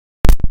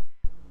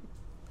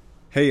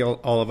Hey,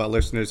 all of our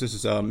listeners. This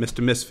is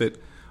Mr.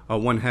 Misfit,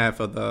 one half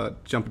of the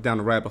Jumping Down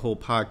the Rabbit Hole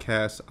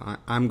podcast.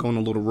 I'm going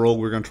a little rogue.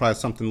 We're going to try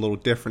something a little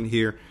different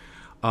here.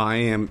 I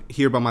am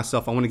here by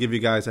myself. I want to give you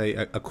guys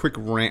a quick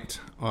rant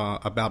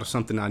about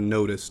something I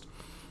noticed.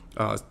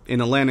 In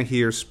Atlanta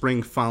here,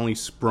 spring finally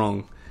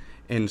sprung.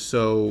 And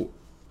so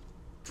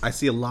I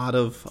see a lot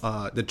of,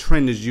 the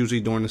trend is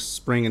usually during the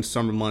spring and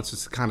summer months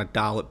is to kind of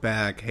dial it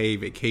back. Hey,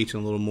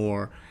 vacation a little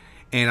more.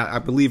 And I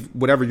believe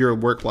whatever your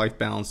work-life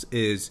balance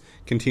is,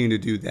 continue to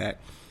do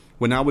that.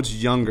 When I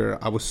was younger,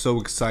 I was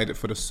so excited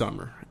for the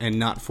summer, and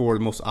not for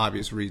the most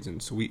obvious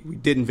reasons. We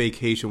didn't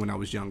vacation when I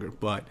was younger,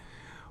 but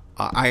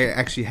I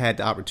actually had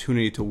the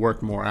opportunity to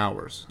work more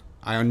hours.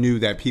 I knew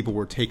that people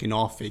were taking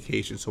off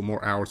vacation, so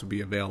more hours would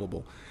be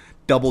available.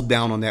 Doubled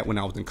down on that when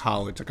I was in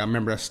college. Like I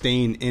remember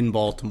staying in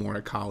Baltimore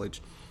at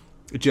college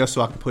just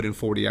so I could put in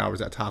 40 hours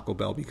at Taco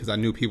Bell because I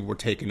knew people were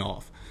taking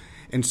off.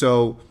 And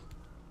so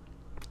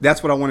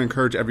that's what I want to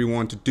encourage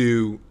everyone to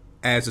do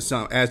as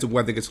the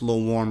weather gets a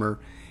little warmer,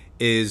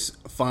 is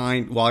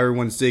find, while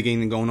everyone's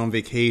zigging and going on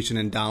vacation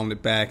and dialing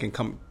it back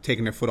and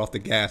taking their foot off the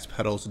gas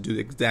pedals, to do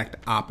the exact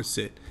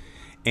opposite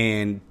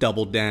and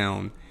double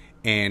down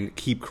and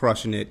keep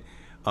crushing it.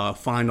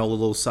 Find all the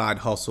little side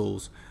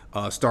hustles.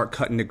 Start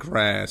cutting the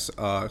grass.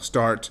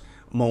 Start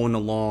mowing the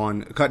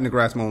lawn. Cutting the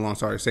grass, mowing the lawn,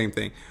 sorry, same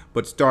thing.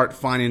 But start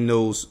finding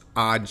those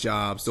odd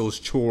jobs, those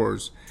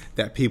chores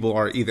that people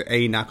are either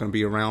A, not going to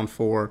be around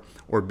for,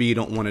 or B,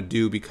 don't want to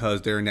do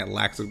because they're in that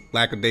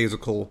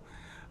lackadaisical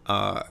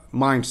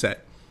mindset.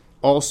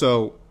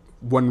 Also,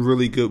 one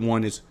really good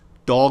one is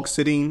dog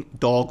sitting,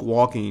 dog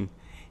walking,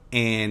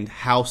 and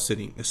house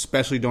sitting,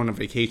 especially during the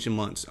vacation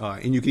months.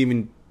 And you can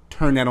even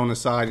turn that on the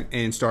side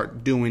and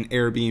start doing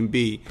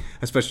Airbnb,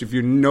 especially if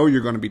you know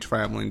you're going to be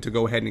traveling, to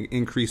go ahead and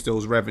increase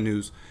those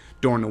revenues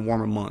during the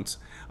warmer months.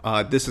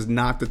 This is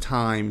not the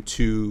time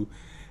to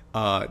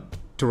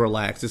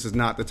relax. This is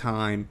not the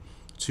time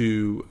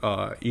to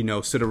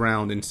sit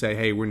around and say,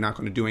 hey, we're not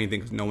going to do anything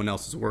because no one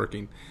else is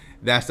working.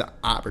 That's the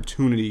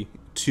opportunity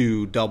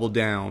to double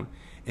down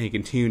and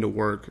continue to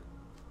work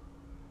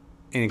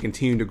and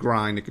continue to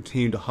grind and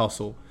continue to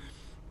hustle.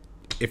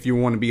 If you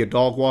want to be a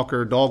dog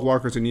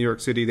walkers in New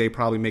York City, they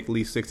probably make at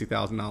least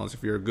 $60,000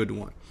 if you're a good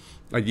one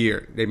a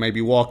year. They may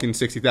be walking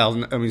 60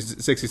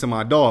 some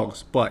odd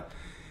dogs, but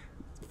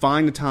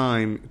find the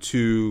time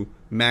to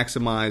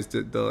maximize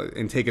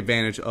and take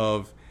advantage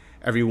of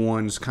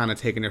everyone's kind of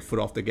taking their foot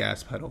off the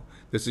gas pedal.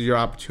 This is your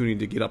opportunity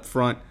to get up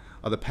front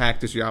of the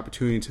pack. This is your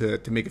opportunity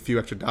to make a few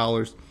extra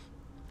dollars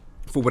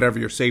for whatever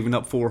you're saving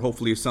up for.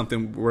 Hopefully it's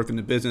something worth in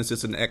the business.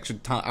 It's an extra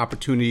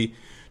opportunity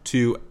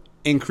to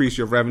increase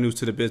your revenues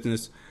to the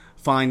business.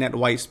 Find that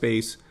white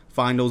space.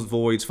 Find those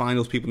voids. Find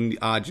those people who need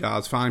odd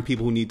jobs. Find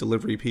people who need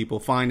delivery people.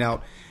 Find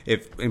out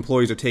if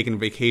employees are taking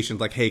vacations.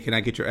 Like, hey, can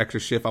I get your extra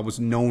shift? I was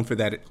known for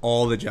that at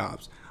all the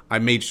jobs. I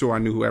made sure I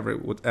knew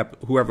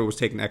whoever was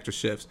taking extra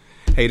shifts.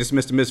 Hey, this is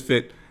Mr.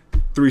 Misfit.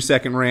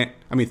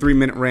 3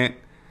 minute rant.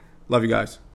 Love you guys.